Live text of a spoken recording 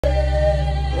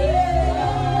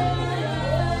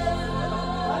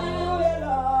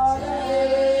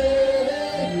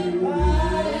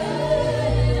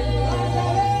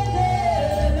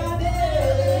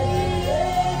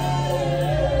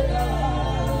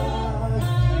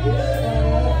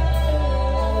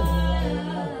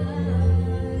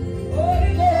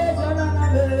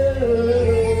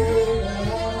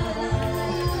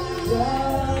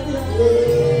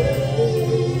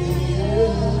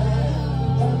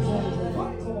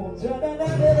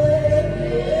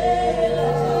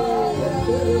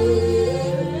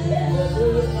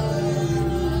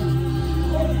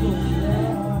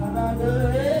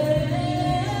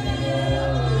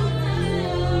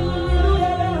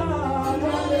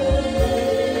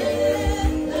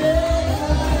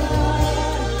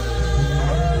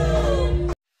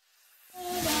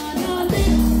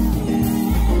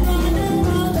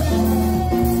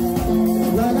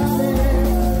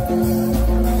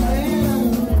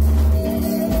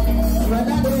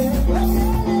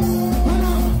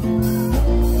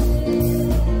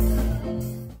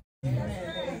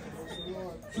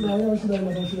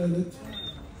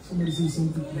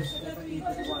something, please.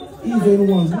 Even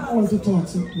one. I want to talk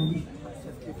something.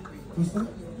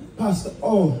 Pastor?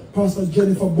 Pastor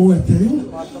Jennifer Boateng.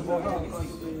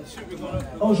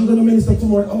 Oh, she's going to minister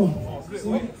tomorrow. Oh, see?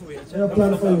 I have a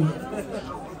plan for you.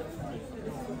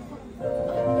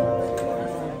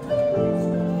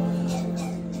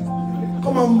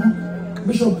 Come on,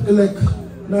 Bishop-elect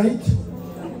Knight.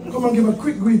 Come and give a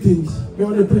quick greetings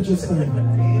beyond the preacher's time.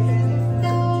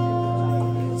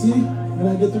 See, when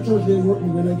I get to church, they work me.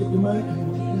 When I get the mic.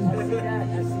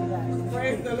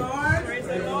 Praise the Lord. Praise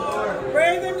the Lord.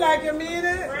 Praise Him like you mean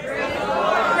it. Praise the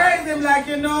Lord. Praise Him like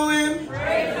you know Him.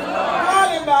 Praise the Lord. Call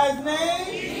Him by His name.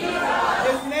 Jesus.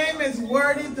 His name is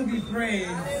worthy to be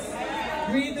praised.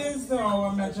 Greetings to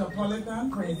our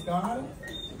metropolitan, praise God,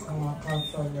 our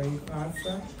pastor, very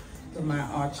pastor, to my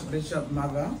Archbishop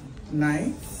Mother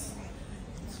Knights,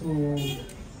 to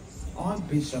all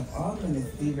bishops, all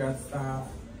ministerial staff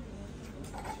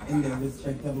in their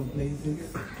respectable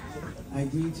places. I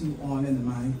greet you all in the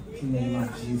mighty name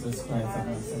of Jesus Christ of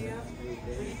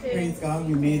Nazareth. Praise God,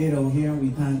 we made it over here.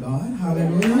 We thank God.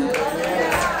 Hallelujah.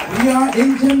 We are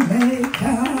in Jamaica.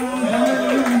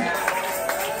 Hallelujah.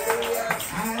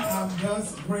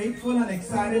 Just grateful and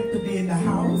excited to be in the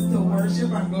house to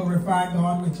worship and glorify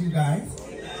God with you guys.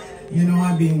 You know,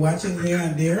 I've been watching here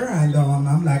and there, and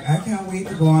I'm like, I can't wait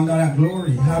to go under that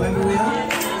glory. Hallelujah.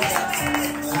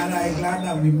 And I'm glad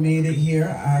that we made it here.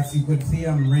 As you could see,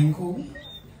 I'm wrinkled.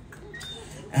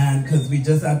 And because we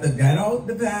just had to get out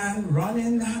the van, run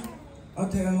in the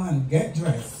hotel and get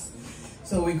dressed.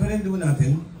 So we couldn't do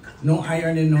nothing. No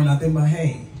ironing, no nothing, but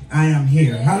hey, I am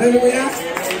here. Hallelujah.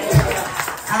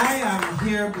 I am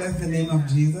here, bless the name of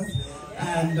Jesus,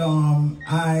 and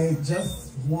I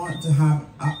just want to have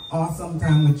an awesome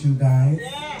time with you guys,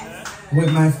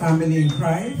 with my family in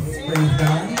Christ, praise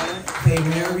God. St.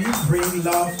 Mary, bring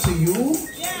love to you,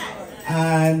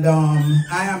 and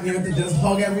I am here to just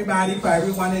hug everybody for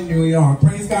everyone in New York,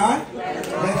 praise God.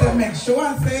 Let's make sure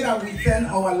and say that we send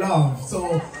our love.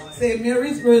 So St.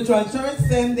 Mary's Spiritual Church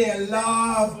send their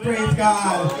love, praise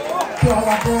God, to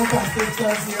our brothers and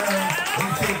sisters here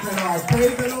in Sacred Heart.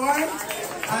 Praise the Lord.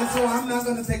 And so I'm not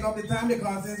going to take up the time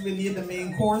because since we need the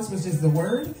main course, which is the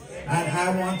word, and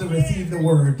I want to receive the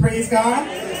word. Praise God.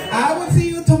 I will see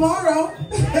you tomorrow.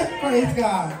 Praise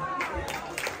God.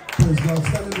 Praise God.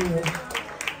 Stand there.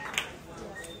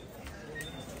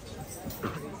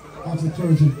 Ask the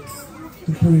clergy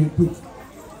to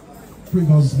pray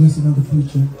God's blessing on the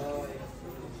preacher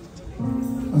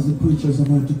as the preacher is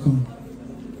about to come.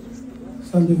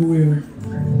 Stand everywhere.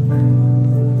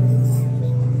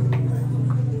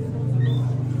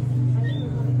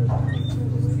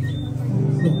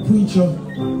 The preacher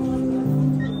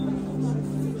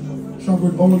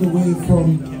traveled all the way from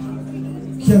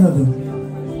Canada.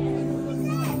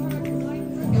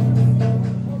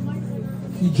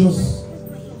 He just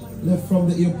left from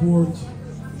the airport,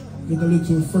 get a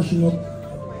little freshen up,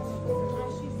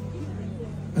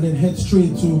 and then head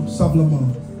straight to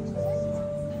SAVANNA.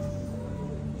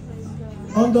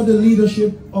 Under the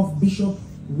leadership of Bishop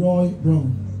Roy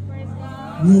Brown,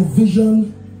 New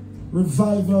Vision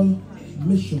Revival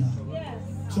Mission,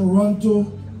 Toronto,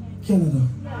 Canada.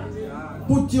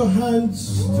 Put your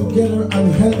hands together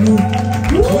and help me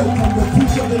welcome the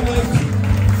preacher of the night,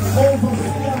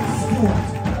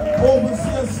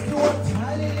 Overseer Stewart,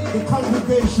 the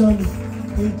congregation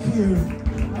in care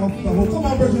of the whole. Come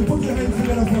on, brethren, put your hands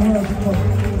together for her to come.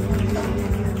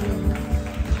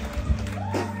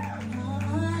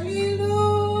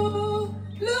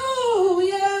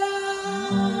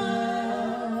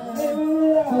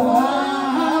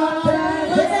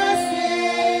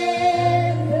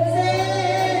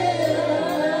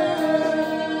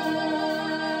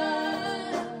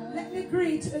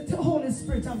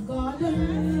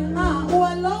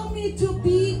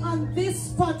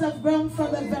 For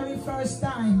the very first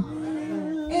time.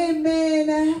 Amen.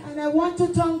 And I want to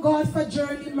thank God for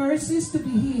journey mercies to be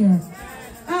here.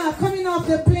 Coming off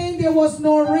the plane, there was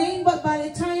no rain, but by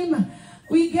the time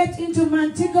we get into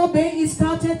Montego Bay, it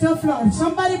started to flood.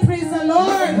 Somebody praise the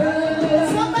Lord.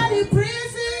 Somebody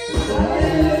praise Him.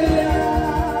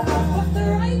 But the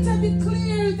writer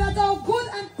declares that how good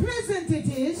and pleasant it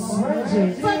is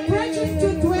for brethren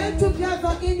to dwell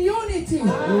together in unity.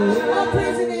 Oh,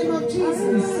 praise the name of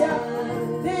Jesus.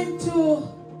 Then to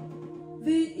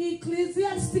the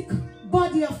ecclesiastic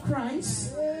body of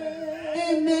Christ,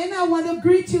 amen, I want to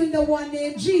greet you in the one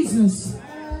name Jesus.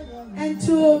 And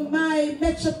to my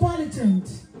metropolitan,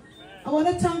 I want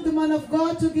to thank the man of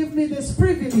God to give me this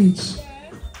privilege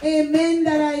amen,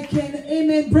 that I can,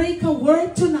 amen, break a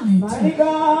word tonight. Mighty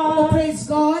God. Oh, praise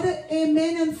God,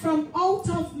 amen. And from out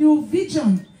of New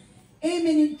Vision,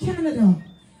 amen, in Canada,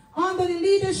 under the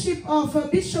leadership of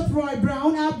Bishop Roy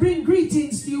Brown, I bring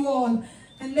greetings to you all.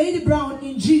 And Lady Brown,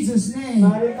 in Jesus' name.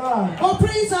 Mighty God. Oh,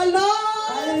 praise the Lord.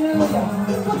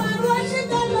 Hallelujah. Come on, worship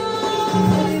the Lord.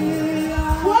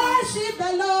 Worship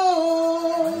the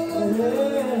Lord.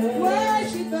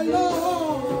 Worship the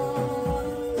Lord.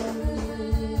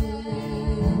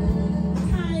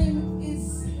 Time is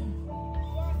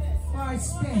far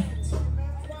spent,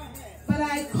 but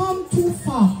I come too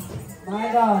far.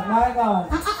 My God, my God.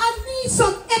 I need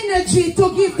some energy to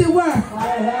give the word.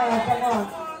 My God, come on.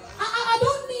 I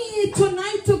don't need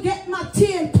tonight to get my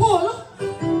tail pulled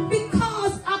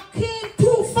because I came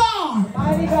too far.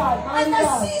 Mighty God, mighty And the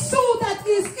God. Sisu that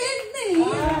is in me,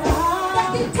 the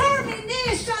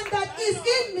determination that is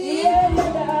in me,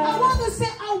 I want to say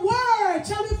a word.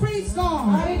 Shall we praise God?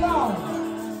 Mighty God.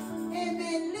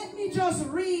 Amen. Let me just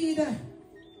read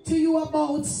to you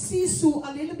about Sisu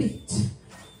a little bit.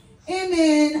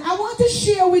 Amen. I want to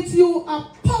share with you a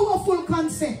powerful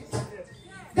concept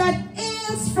that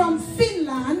hails from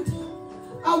Finland,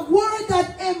 a word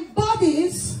that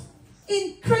embodies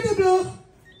incredible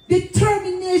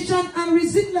determination and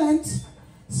resilience.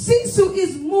 Sisu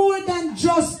is more than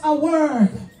just a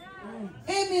word.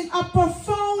 Amen. A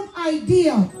profound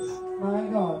idea My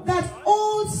God. that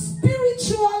holds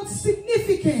spiritual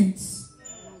significance.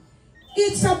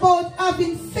 It's about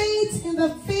having faith in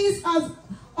the face of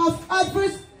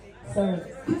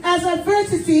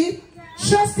adversity,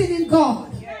 trusting in God.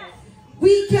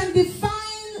 We can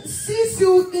define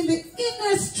Sisu in the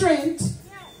inner strength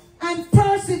and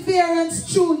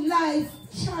perseverance through life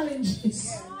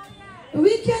challenges.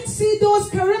 We can see those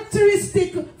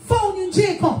characteristics found in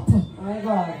Jacob. My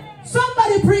God.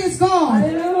 Somebody praise God.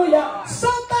 Hallelujah.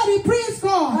 Somebody praise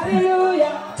God.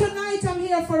 Hallelujah. Tonight I'm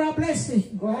here for a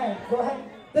blessing. Go ahead, go ahead.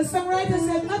 The songwriter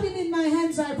said, nothing in my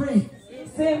hands I bring,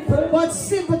 Simple. but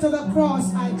simple to the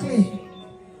cross I cling.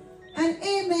 And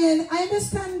amen, I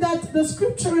understand that the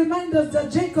scripture reminds us that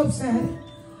Jacob said,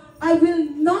 I will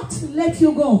not let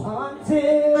you go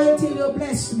until you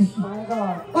bless me. My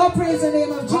God. Oh, praise the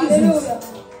name of Jesus. Hallelujah.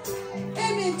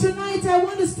 Amen. Tonight I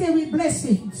want to stay with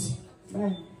blessings.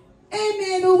 Amen.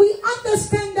 Amen. We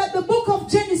understand that the book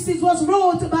of Genesis was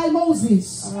wrote by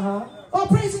Moses. Oh,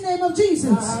 praise the name of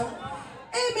Jesus.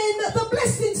 Amen. The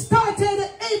blessing started,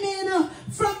 amen,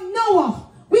 from Noah.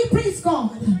 We praise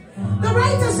God. The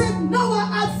writer said Noah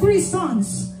had 3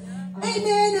 sons.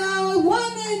 Amen.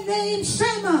 One named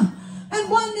Shem, and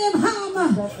one named Ham.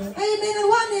 Amen. And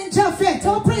one named Japheth.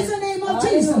 Oh, praise the name of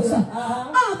Jesus. The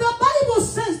Bible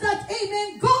says that,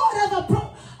 amen, God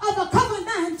have a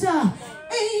covenant,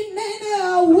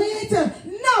 amen, with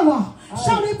Noah.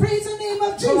 Shall we praise the name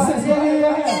of Jesus?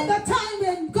 In the time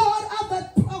when God have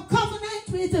a covenant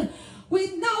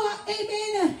with Noah,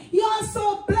 amen, he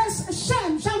also blessed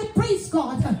Shem. Shall we praise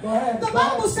God? The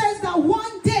Bible says that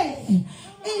one day,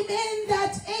 amen,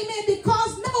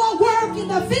 because Noah worked in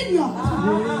the vineyard,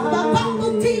 the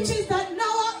Bible teaches that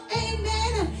Noah,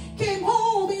 amen, came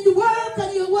home in work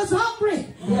and he was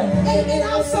hungry. Amen,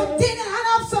 have some dinner and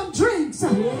have some drinks.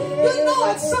 You know,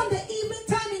 at Sunday evening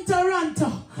time in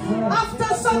Toronto,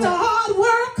 after such a hard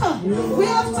work, we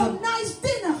have some nice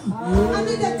dinner. And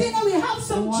in the dinner we have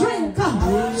some drink.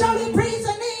 Shall we praise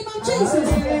the name of Jesus?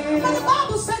 But the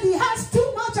Bible said he has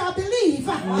too much, I believe.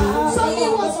 So he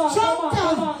was drunk.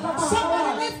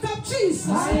 Somebody lift up Jesus.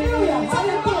 So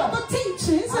the Bible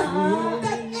teaches that,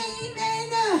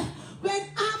 amen, when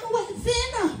I'm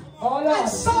within, I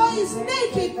saw his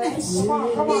nakedness. He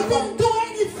didn't do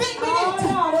anything with it.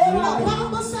 The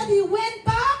Bible said he went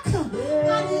back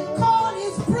and he called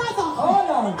his brother.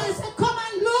 I said, come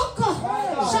and look.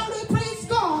 Shall we praise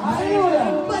God?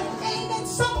 But amen,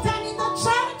 sometime in the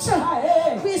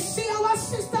church, we see our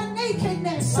sister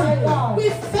nakedness. We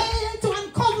fail to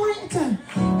uncover it.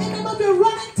 Amen, but we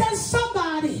run and tell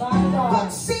somebody. But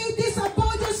see this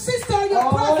about your sister or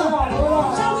your brother.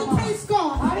 Shall we praise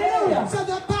God? So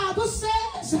the Bible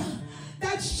says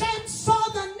that Shem saw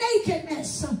the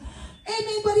nakedness.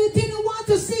 Amen, but he didn't want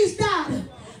to see his dad.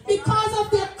 Because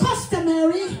of their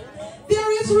customary,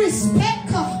 there is respect.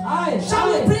 Shall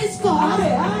we praise God?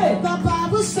 The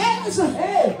Bible says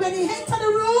when he entered the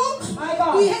room,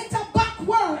 he entered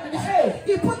backward.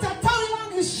 He put a towel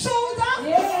on his shoulder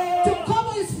to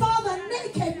cover his father's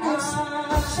nakedness.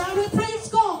 Shall we praise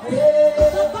God?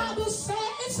 The Bible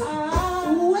says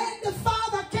when the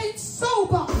father came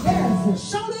sober,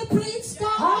 shall we praise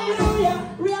God?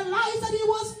 Realized that he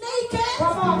was naked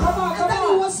and that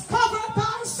he was covered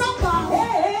by somebody.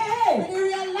 When he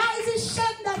realized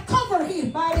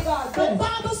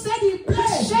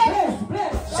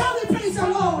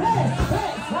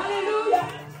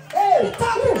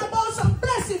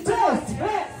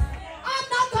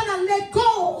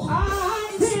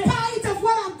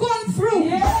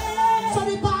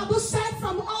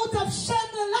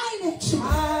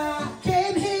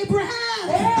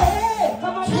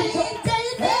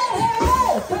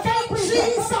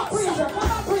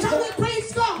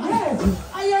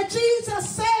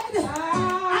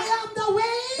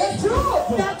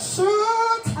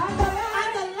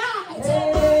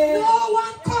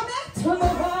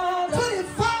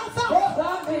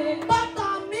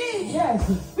Yes.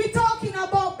 We're talking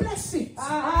about blessings.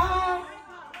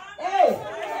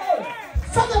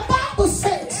 So the Bible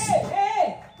says,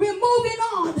 we're moving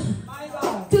on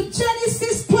to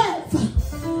Genesis 12.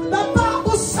 The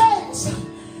Bible says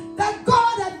that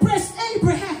God had blessed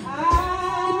Abraham.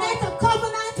 He made a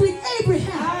covenant with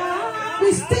Abraham.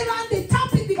 We're still on the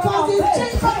topic because it's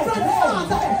Jacob's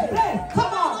grandfather.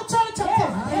 Come on, church of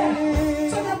God.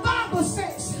 So the Bible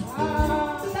says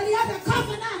that he had a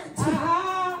covenant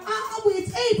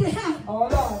with Abraham.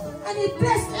 And he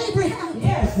blessed Abraham.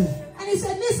 And he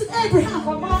said, listen, Abraham,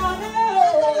 I'm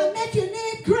going to make your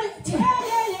name great.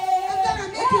 I'm going to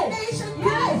make your nation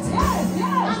great.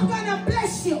 I'm going to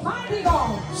bless you.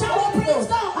 Shall we praise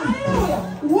God?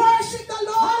 Worship the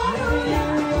Lord.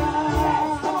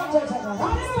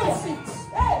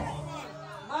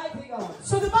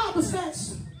 So the Bible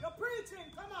says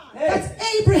that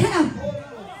Abraham,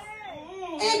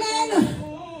 amen,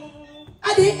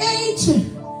 at the age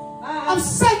of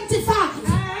 75,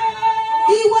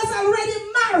 he was already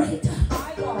married.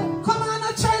 Come on, a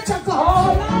church of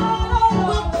God.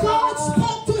 But God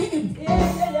spoke to him.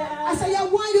 I said, yeah,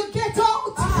 when you get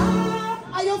out,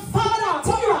 are your father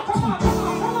Terah?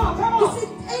 You see,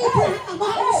 Abraham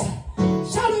house.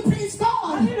 Shall we praise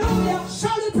God?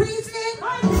 Shall we praise him?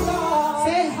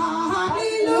 Say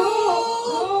hallelujah.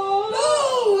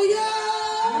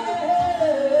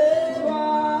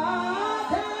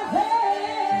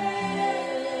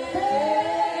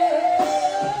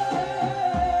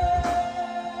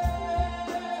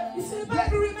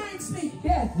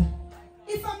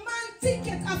 If a man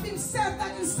thinketh of himself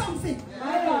that is something,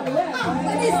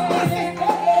 that is nothing.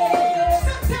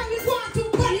 Sometimes we go on to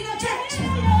God in a church.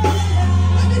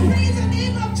 Let me praise the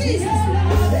name of Jesus. I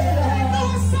know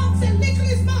something little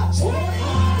is much.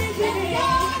 God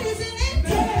is in it.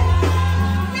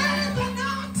 Never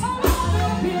not.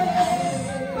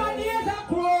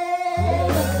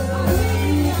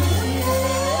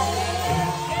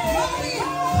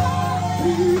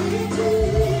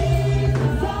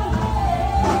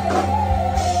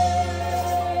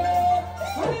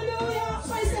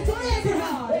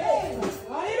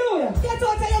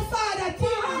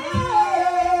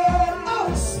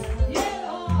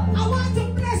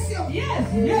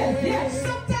 Yes.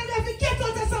 Sometimes if we get out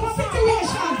of some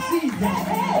situation, it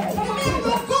may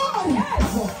look good.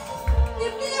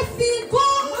 It may feel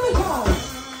good.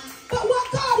 But what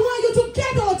God wants you to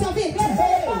get out of it.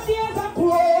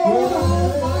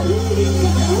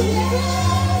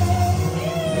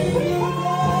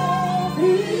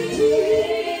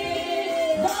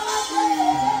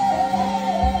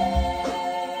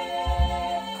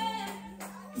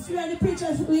 You see, when the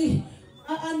preachers,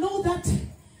 I know that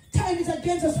time is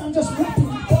against us. I'm just wrapping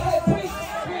up.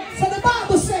 So the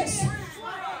Bible says,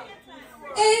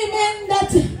 amen,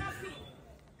 that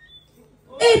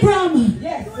Abraham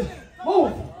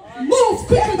moved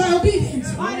quickly by obedience.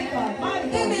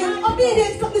 Amen.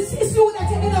 Obedience comes to Sisu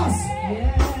that in us.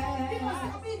 He must be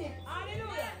obedient.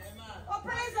 Oh,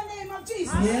 praise the name of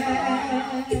Jesus.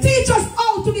 He teaches us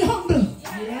how to be humble.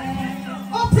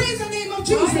 Oh, praise the name of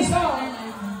Jesus.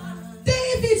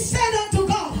 David said unto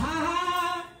God,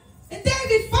 and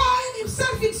David found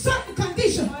himself in certain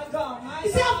condition. He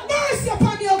said, have mercy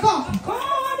upon me, O God.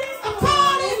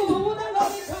 According to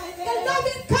the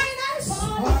loving kindness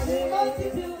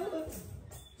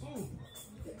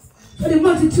for the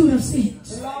multitude of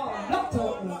sins.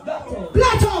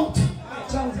 Blot out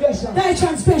thy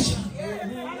transgression.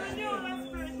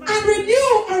 And renew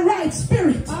a right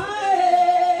spirit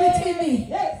within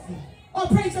me. Oh,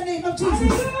 praise the name of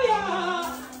Jesus.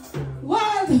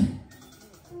 While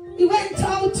he went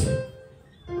out,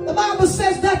 the Bible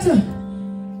says that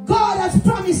God has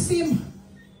promised him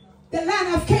the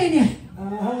land of Canaan.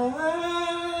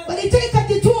 But he took a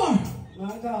detour.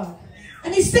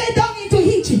 And he stayed down into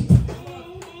Egypt.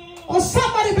 Oh,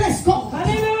 somebody bless God.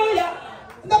 Hallelujah.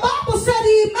 The Bible said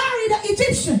he married an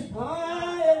Egyptian.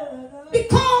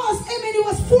 Because, amen, he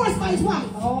was forced by his wife.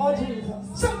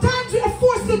 Sometimes we are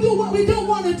forced to do what we don't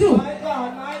want to do.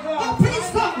 Oh,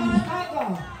 praise God.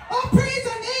 Oh, praise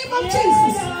the name of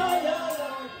Jesus.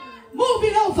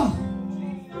 Moving over.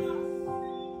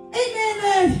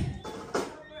 Amen.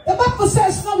 The Bible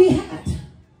says, now we had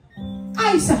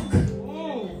Isaac.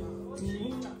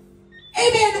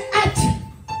 Amen. At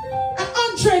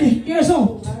 100 years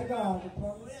old.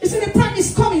 You see the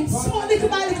promise coming. Small little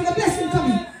by little, the blessing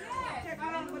coming.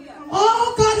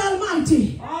 Oh, God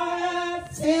Almighty.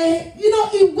 You know,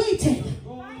 he waited.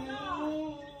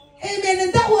 Amen.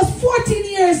 And that was 14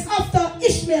 years after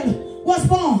Ishmael was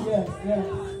born.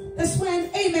 That's when,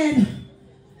 amen,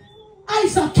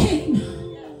 Isaac came.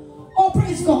 Oh,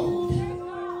 praise God.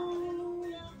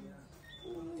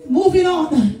 moving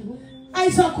on,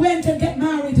 Isaac went and get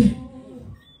married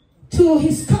to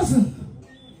his cousin,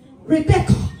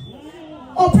 Rebecca.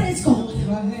 Oh, praise God.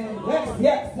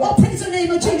 Oh, praise the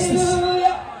name of Jesus.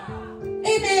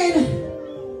 Amen.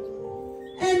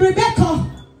 And Rebecca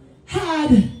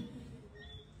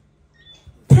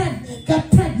got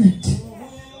pregnant.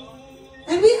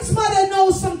 And we as mother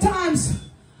know sometimes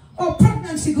how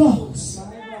pregnancy goes.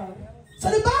 So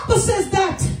the Bible says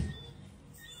that,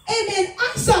 amen,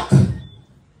 Isaac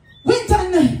went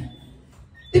on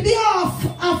the behalf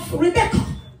of Rebecca.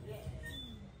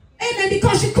 Amen,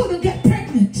 because she couldn't get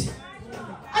pregnant.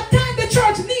 At times the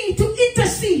church need to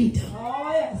intercede.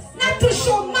 Not to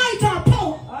show might or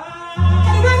power.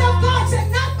 And the word of God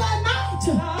said, not by might,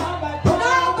 nor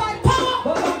by power,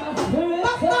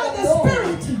 but by the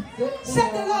Spirit,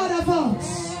 said the Lord of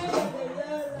hosts.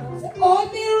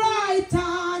 Hold me right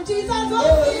hand, Jesus,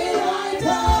 hold me right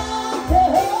hand.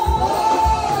 Hold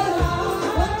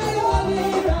me right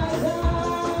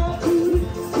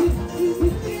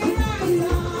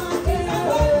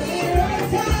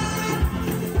hand.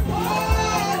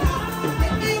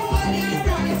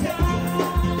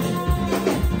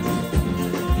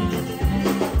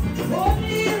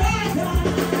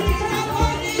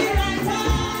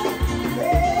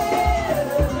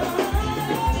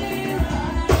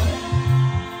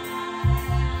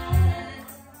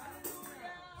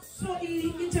 So he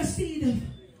interceded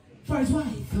for his wife.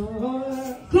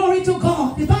 Glory to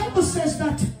God. The Bible says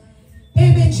that,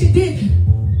 amen, she did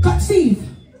conceive.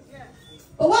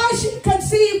 But while she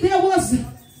conceived, there was,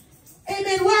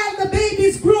 amen, while the baby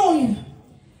is growing,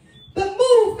 the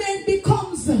movement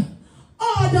becomes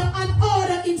order and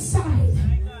order inside.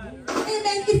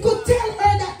 Amen. It could tell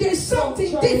her that there's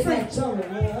something different.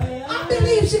 I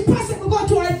believe she possibly go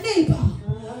to her neighbor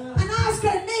and ask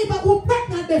her neighbor who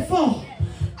pregnant before,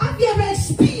 have you ever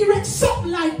experienced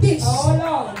something like this?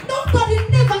 Nobody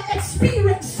never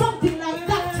experienced something like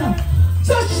that.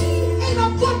 So she ended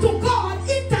up going to God,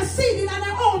 interceding on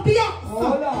her own behalf.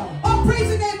 Oh, praise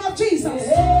the name of Jesus.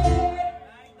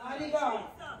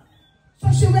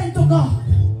 So she went to God.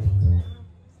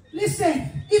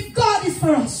 Listen, if God is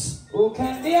for us, who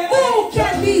can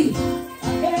be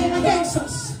against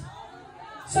us?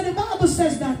 So the Bible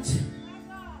says that,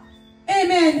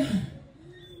 amen,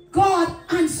 God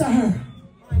answered her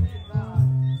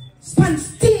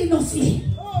spontaneously.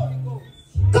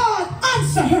 God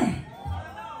answered her.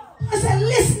 I said,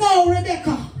 listen now,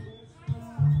 Rebecca.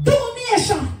 2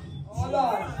 nations.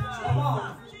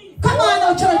 Come on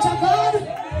now, church of God.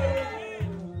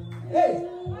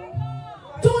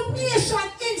 2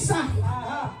 nations inside.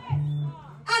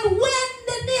 And when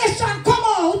the nation come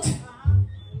out,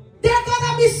 they're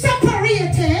gonna be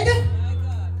separated.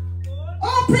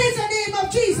 Oh, praise the name of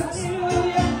Jesus.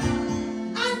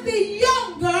 And the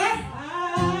younger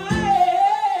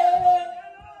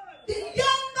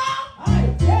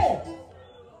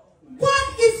one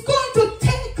is going to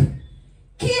take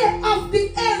care of the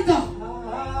elder.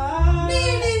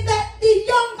 Meaning that the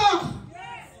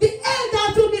elder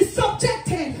to be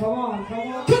subjected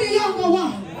to the younger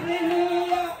one.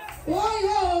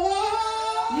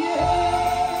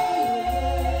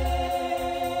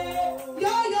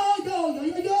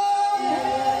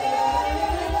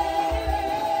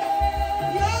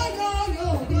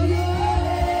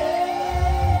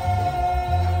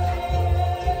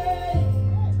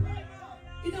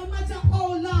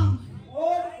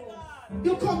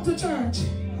 You come to church.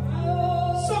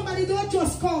 Somebody don't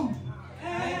just come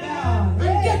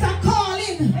and get a call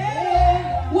in.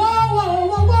 Whoa, whoa,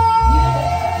 whoa, whoa.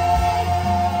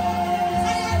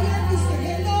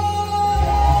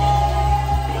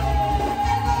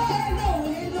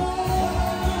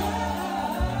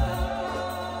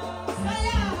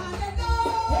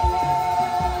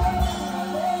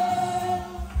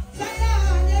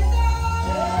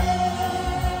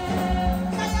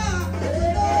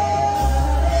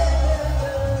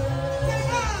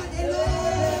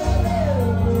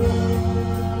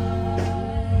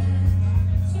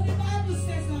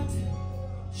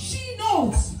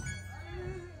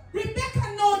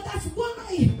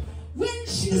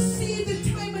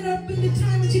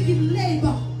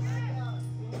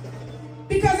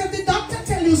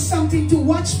 Something to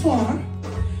watch for.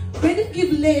 When you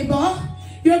give labor,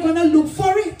 you're gonna look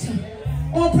for it.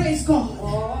 Oh, praise God.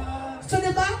 So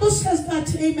the Bible says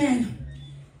that, amen,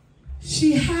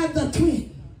 she had the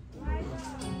twin.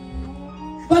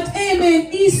 But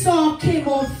amen, Esau came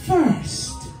out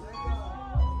first.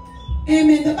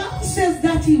 Amen. The Bible says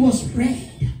that he was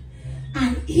red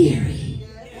and eerie.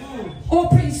 Oh,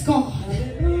 praise God.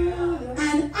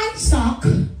 And Isaac,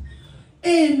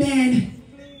 amen,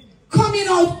 coming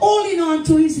out, holding on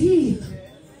to his heel.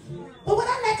 But what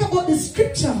I like about the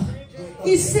scripture,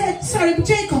 he said,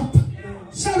 Jacob,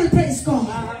 praise God.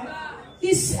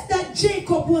 He said that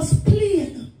Jacob was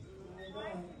playing.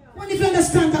 When if you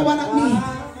understand that what I mean.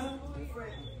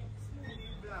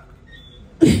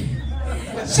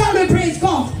 Shall we praise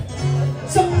God?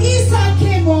 So Esau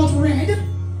came out red.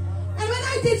 And when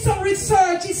I did some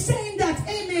research, it's saying that,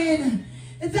 amen,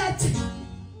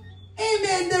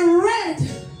 the red,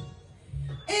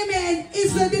 amen,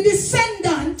 is the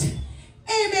descendant,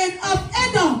 amen, of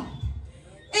Edom.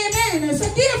 Amen. So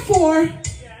therefore,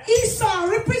 Esau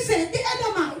represents the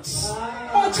Edomites,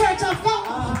 or Church of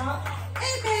God.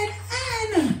 Amen.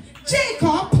 And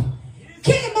Jacob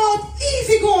came out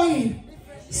easygoing.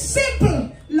 Simple.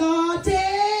 Lord,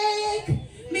 take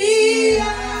me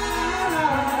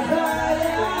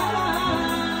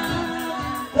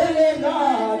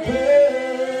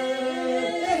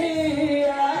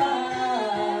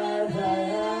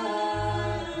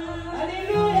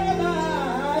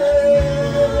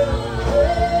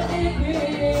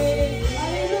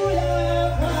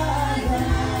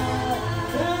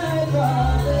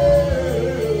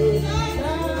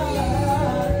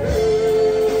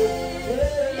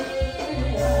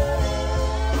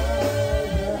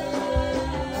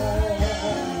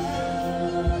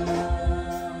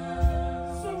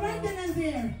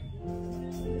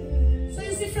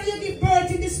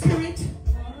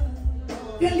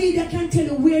your leader can't tell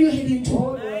you where you're heading to.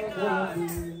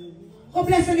 Oh,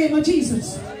 bless the name of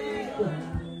Jesus.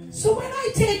 So when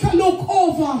I take a look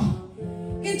over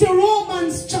into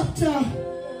Romans chapter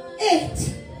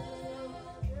 8,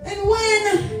 and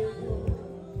when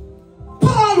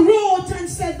Paul wrote and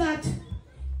said that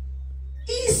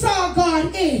Esau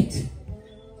God ate,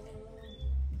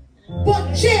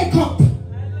 but Jacob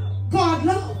God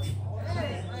loved.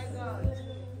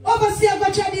 Overseer,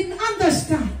 but I didn't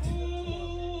understand.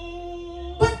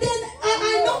 But then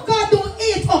I know God don't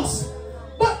hate us,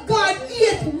 but God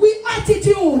hate with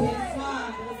attitude.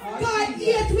 God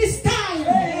hate with style.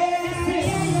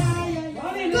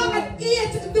 God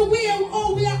hate the way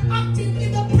how we are acting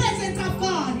in the presence of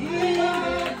God.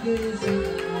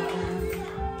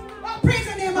 Oh, praise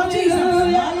the name of Jesus.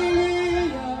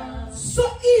 So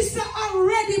Esau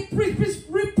already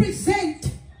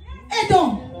represent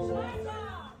Edom.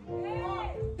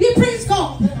 He praised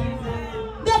God.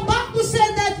 The Bible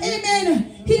said that,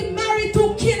 amen, he married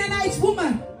two Canaanite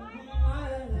women.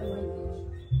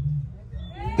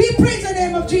 He praised the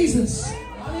name of Jesus.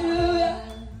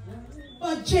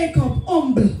 But Jacob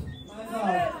humble.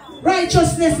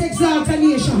 Righteousness exalt a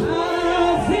nation,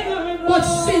 but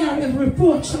sinner will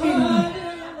reproach the enemy.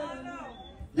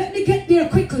 Let me get there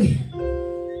quickly,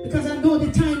 because I know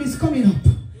the time is coming up.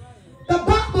 The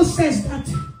Bible says that,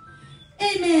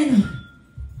 amen,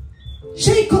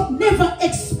 Jacob never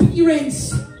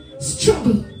experienced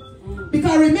struggle,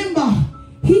 because remember,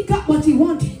 he got what he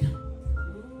wanted.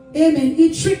 Amen.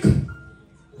 He tricked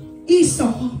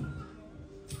Esau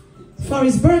for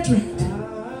his birthright.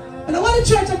 But I want the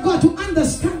church of God to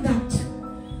understand that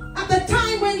at the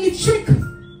time when he tricked,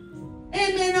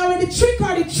 amen, or when the trick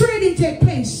or the trading take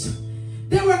place,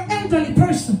 they were elderly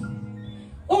person.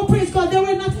 Oh, praise God, they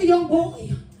were not a young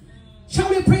boy. Shall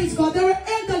we praise God? They were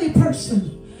elderly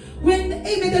person. When,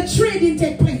 amen, the trading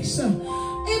take place. Amen,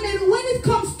 when it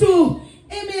comes to,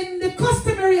 amen, the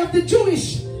customary of the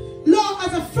Jewish law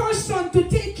as a first son to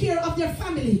take care of their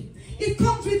family, it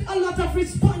comes with a lot of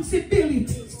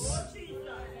responsibilities.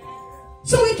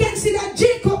 So we can see that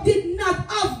Jacob did not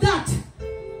have that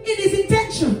in his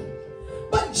intention.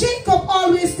 But Jacob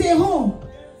always stay home.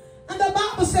 And the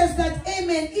Bible says that,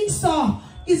 amen, Esau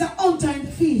is a hunter in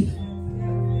the field.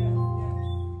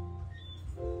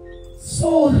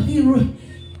 So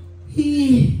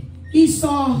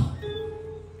Esau,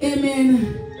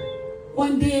 amen,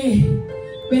 one day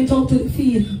went out to the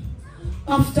field.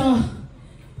 After,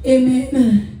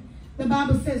 amen, the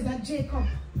Bible says that Jacob,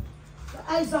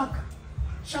 Isaac,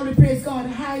 shall we praise God,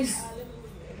 the eyes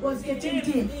was getting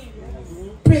dim.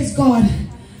 Praise God.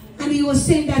 And he was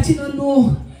saying that he don't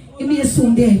know he may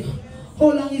soon dead.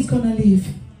 How long he's gonna live.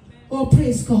 Oh,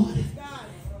 praise God.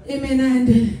 Amen.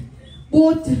 And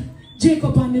both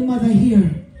Jacob and the mother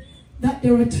here, that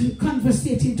they were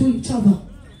conversating to each other.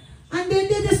 And then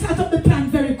they start up the plan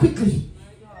very quickly.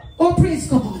 Oh, praise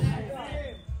God.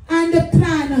 And the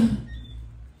plan,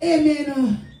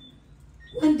 amen,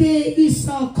 one day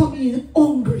Esau coming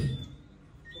hungry.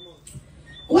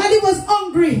 While he was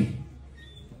hungry,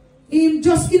 he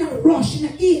just in a rush, in a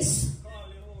haste.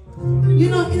 You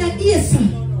know, in a haste,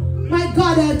 my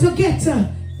God, to get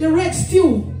the red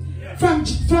stew from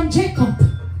Jacob.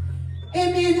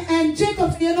 Amen. And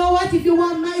Jacob, you know what? If you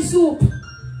want my soup,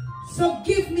 so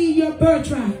give me your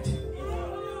birthright.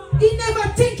 He never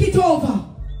think it over.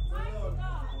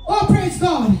 Oh, praise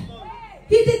God.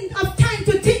 He didn't have time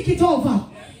to think it over.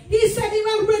 He said he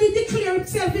already declared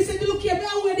himself. He said, look here, I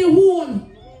already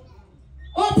won.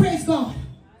 Oh, praise God.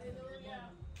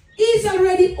 He's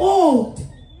already old.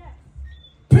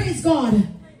 Praise God.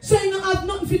 So he don't have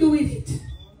nothing to do with it.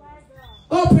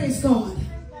 Oh, praise God.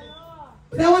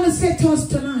 But I want to say to us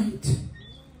tonight,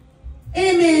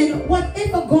 amen,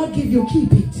 whatever God give you,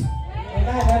 keep it.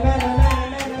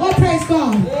 Oh, praise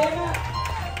God.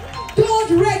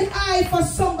 Don't red eye for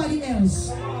somebody else.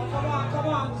 Come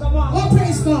on. Oh,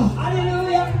 praise God.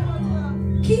 Hallelujah.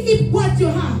 Keep what you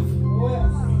have.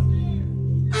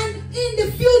 And in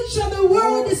the future, the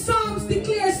word, the Psalms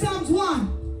declare, Psalms 1.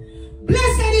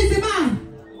 Blessed is the man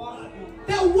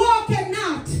that walketh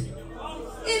not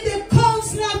in the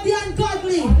counsel of the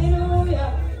ungodly.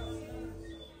 Hallelujah.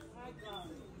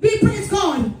 We praise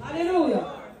God. Hallelujah.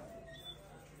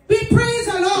 We praise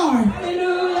the Lord.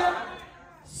 Hallelujah.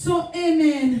 So,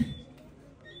 amen.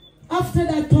 After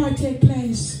that part take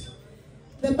place,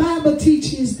 the Bible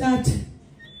teaches that,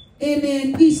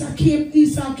 amen, Esau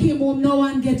came home now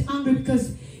and get angry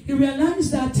because he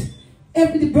realized that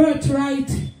every birthright,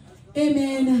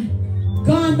 amen,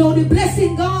 gone, now the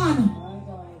blessing gone.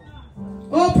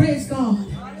 Oh, praise God.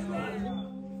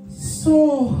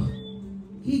 So,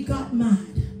 he got mad.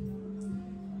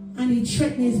 And he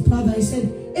threatened his brother. He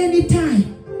said,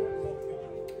 anytime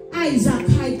Isaac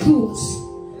hide clothes,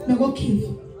 I'm going to kill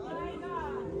you.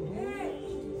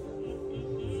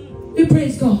 We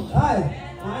praise God.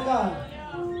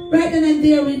 Right then and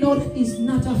there we know that he's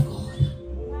not of God.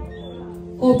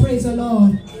 Oh, praise the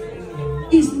Lord.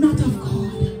 He's not of God.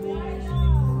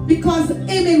 Because,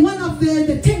 amen, one of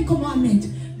the 10 commandments,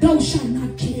 thou shalt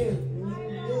not kill.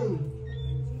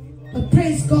 But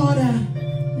praise God,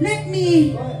 let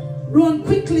me run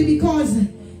quickly because,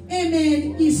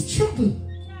 amen, he struggled.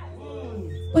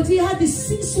 But he had this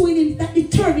Sisu in him, that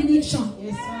determination.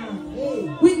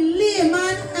 With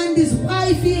Laman and his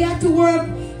wife, he had to work.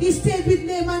 He stayed with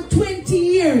Laman 20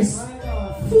 years.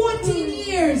 14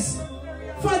 years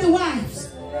for the wives.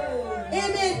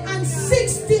 Amen. And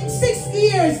 6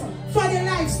 years for the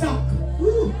livestock.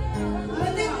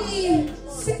 But let me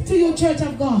say to you, Church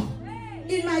of God,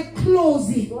 in my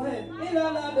closing. Go ahead.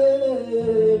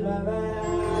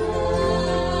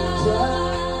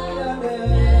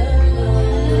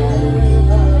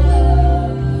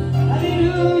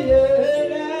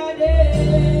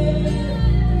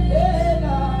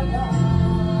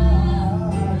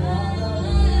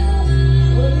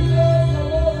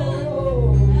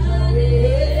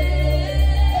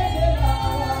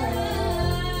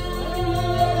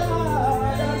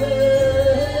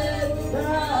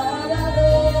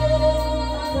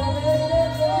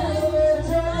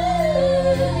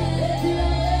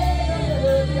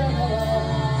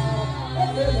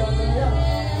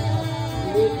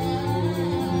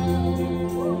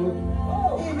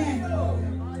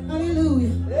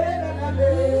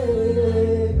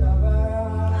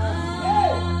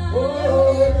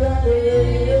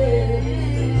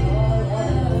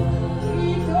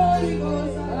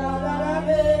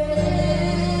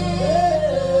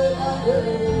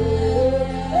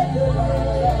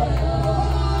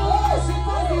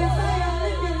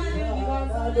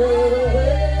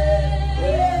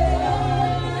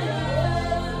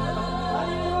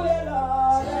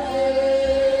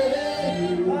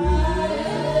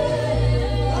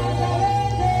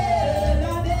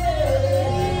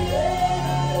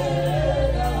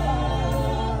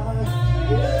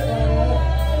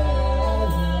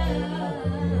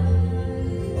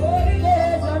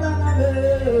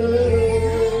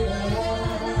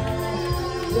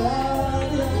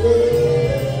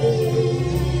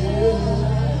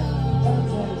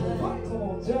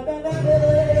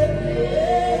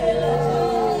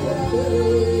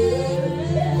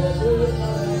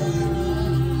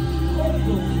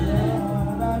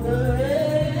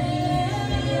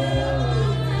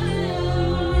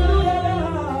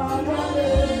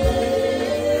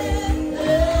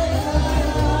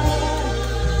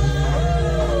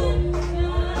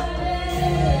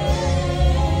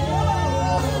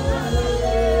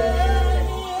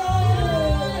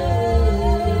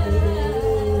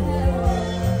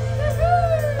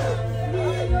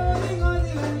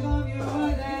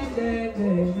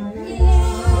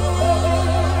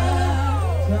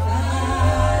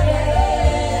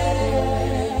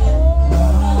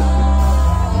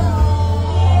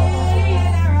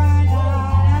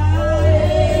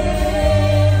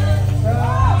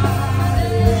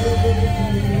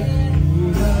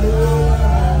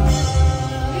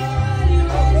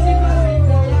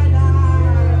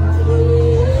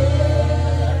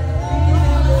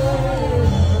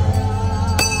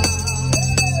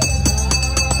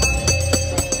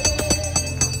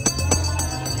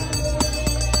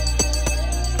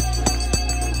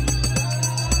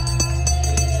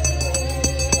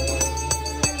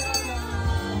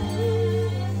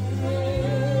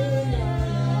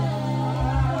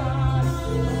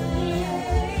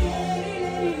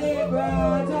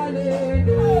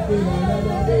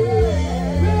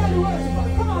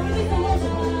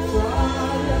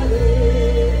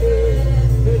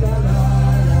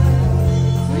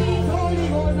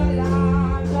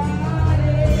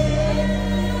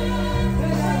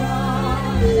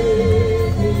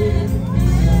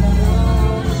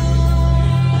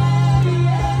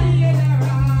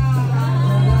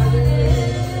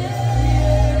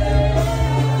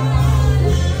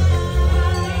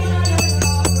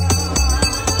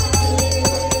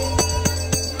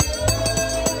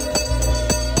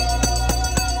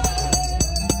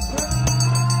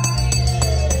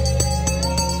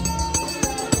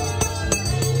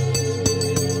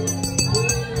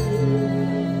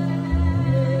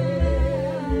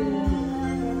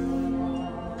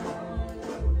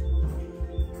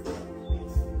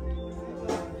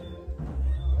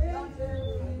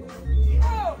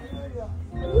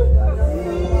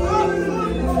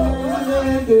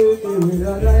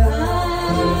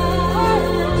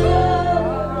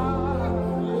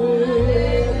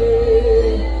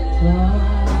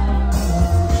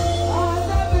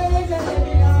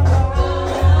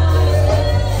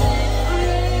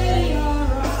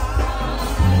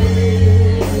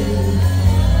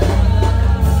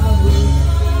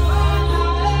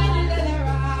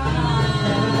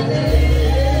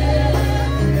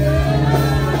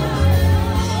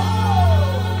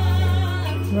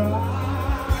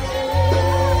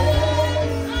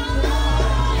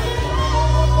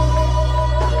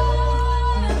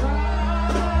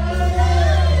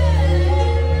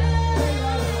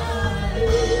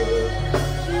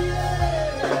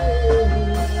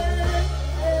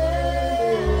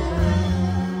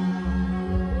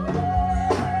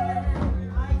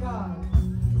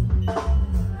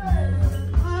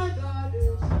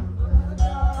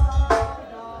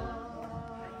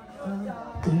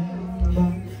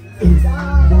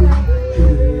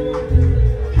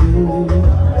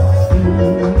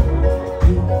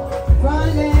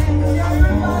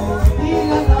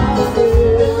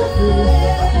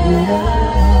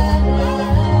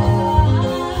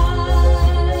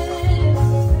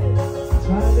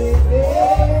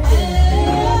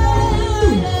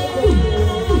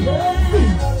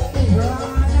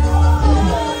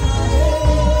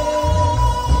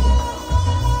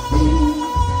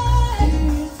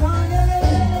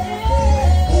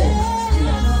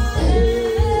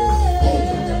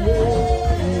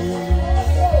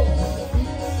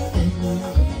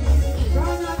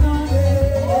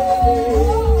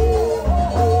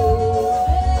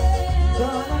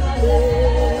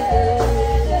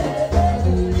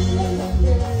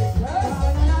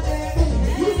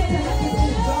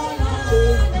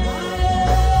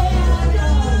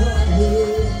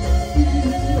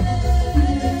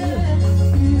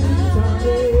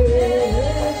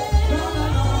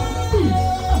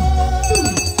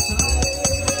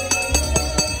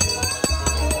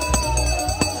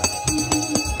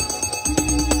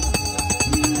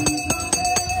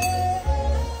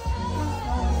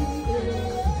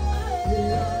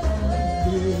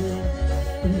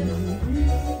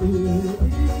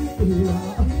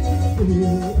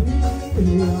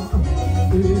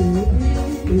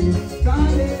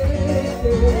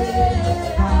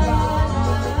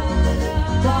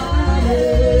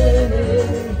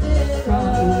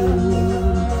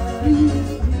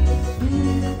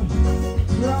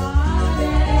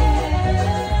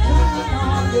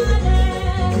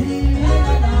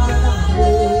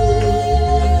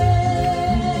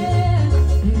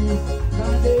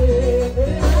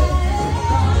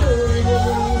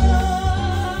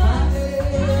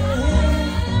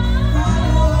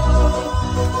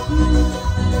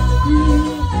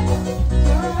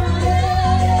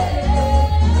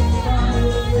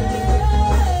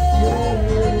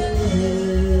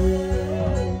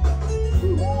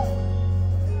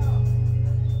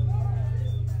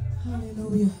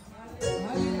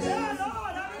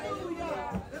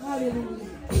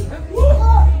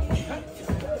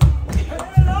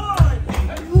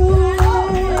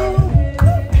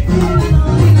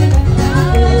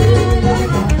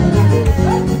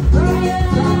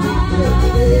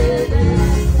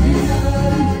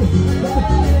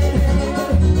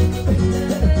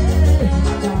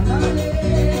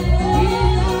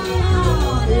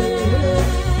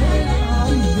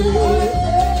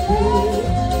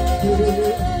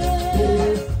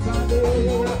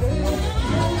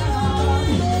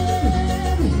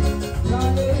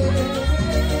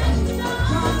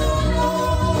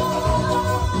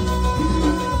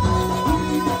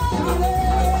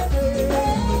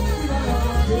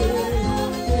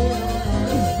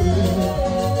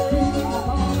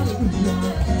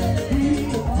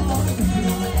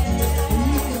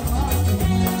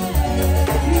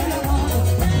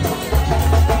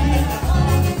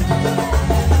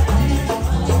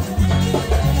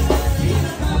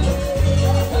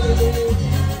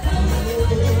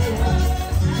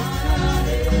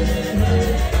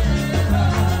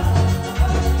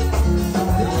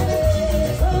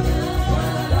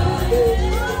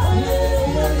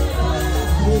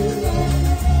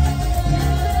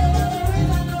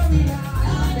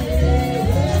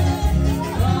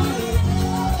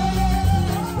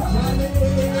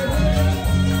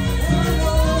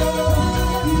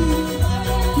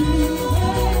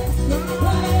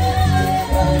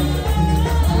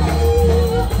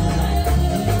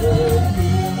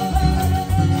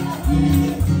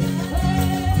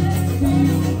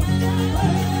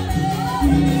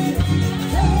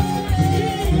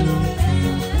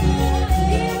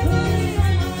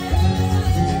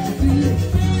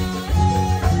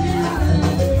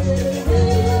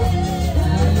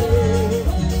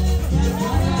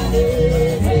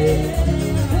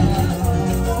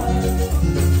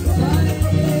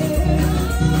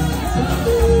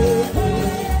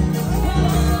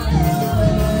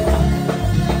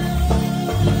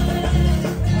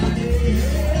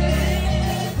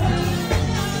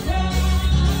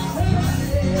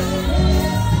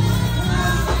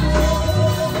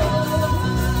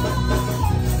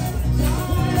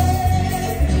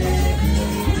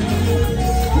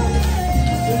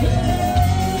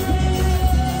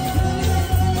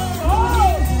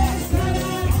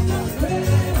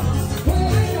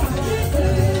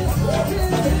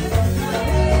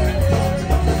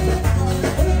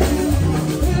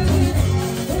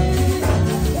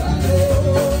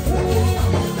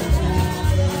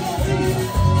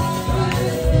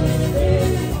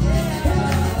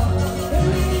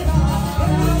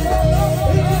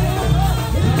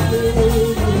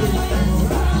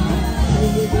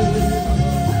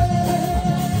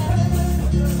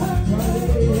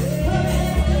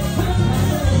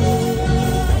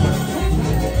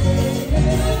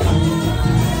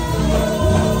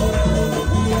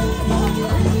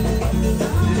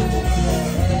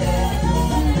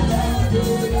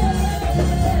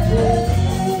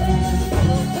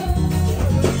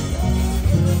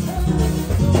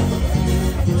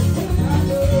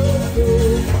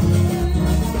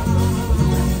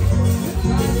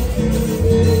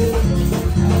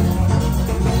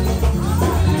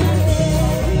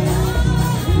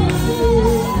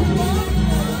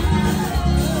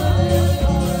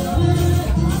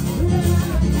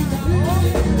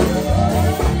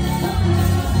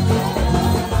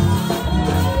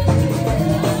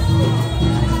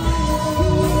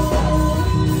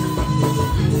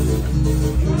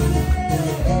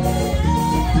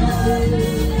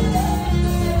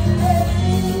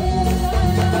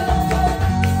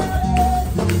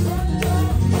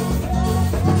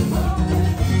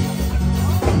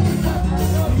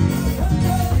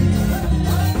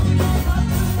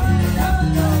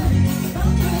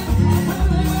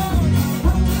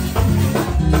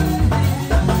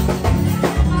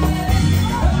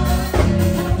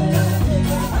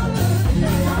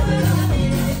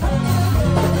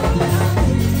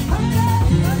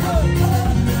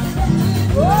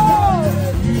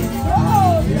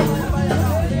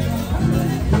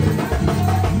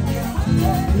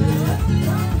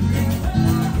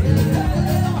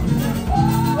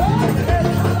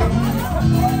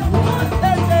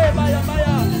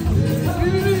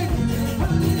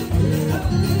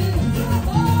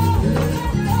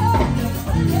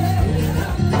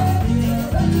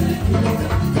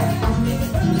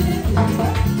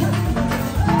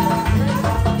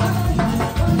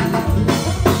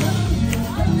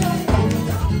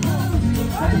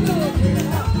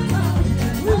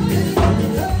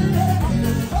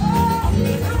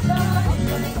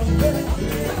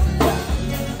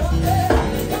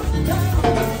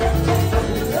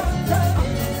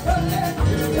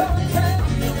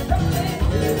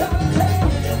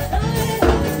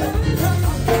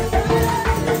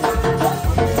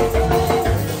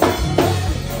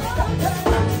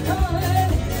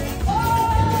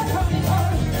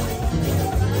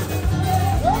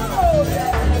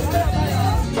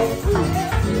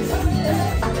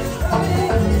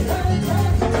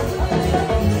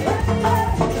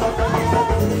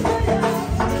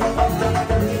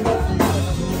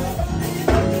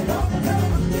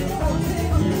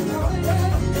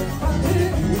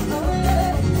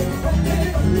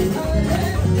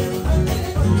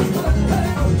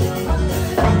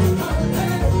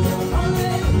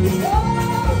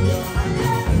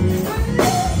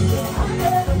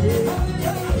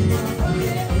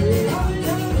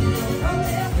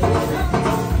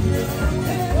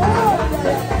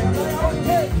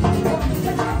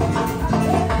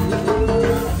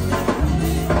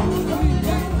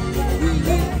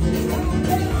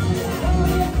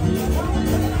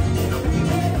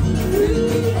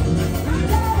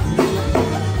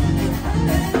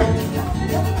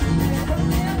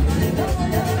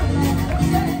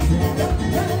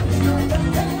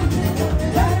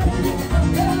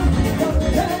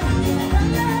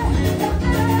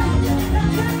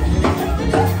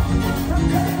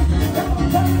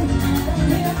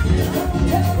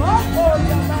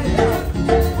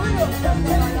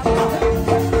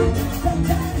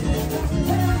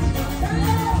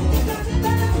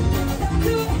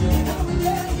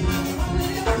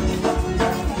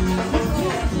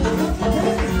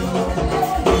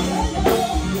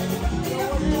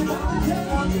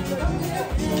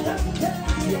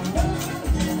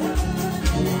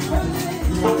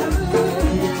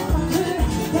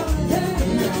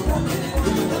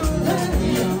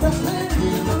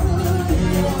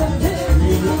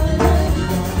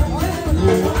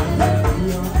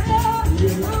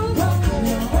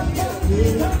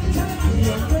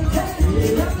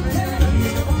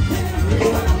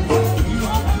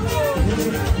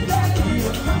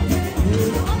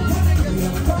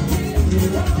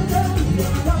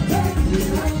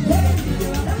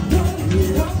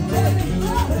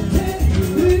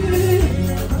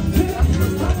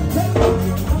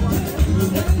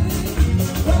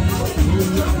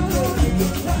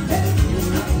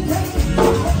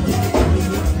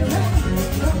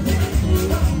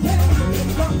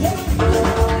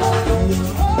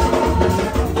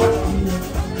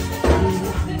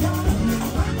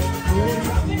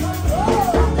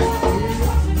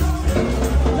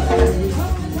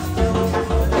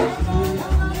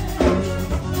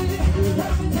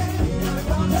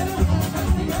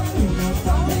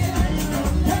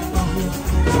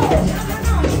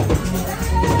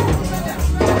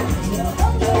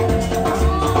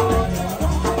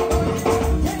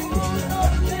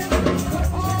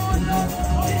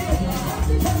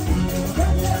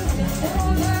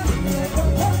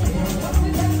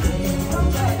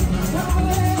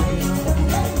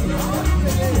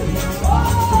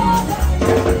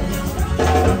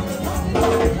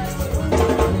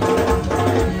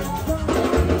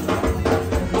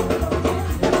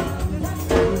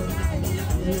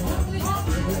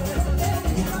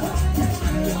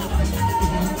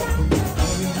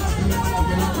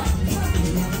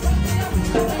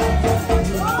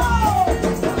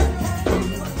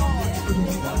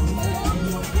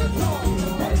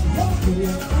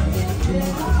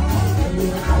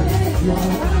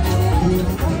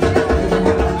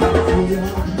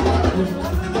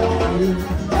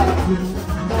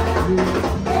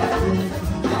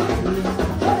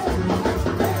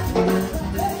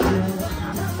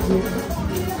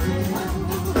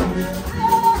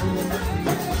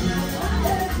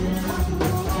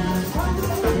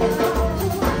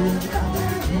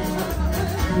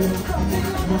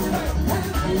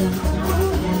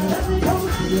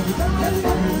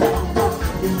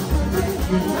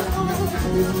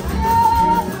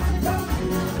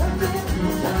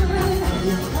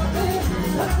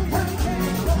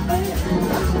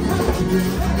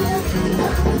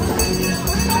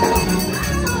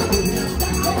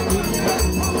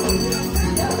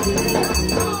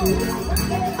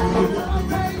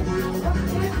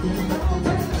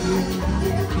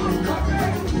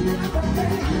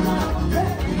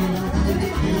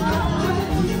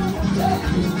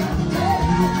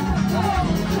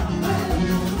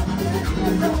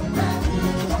 Thank you.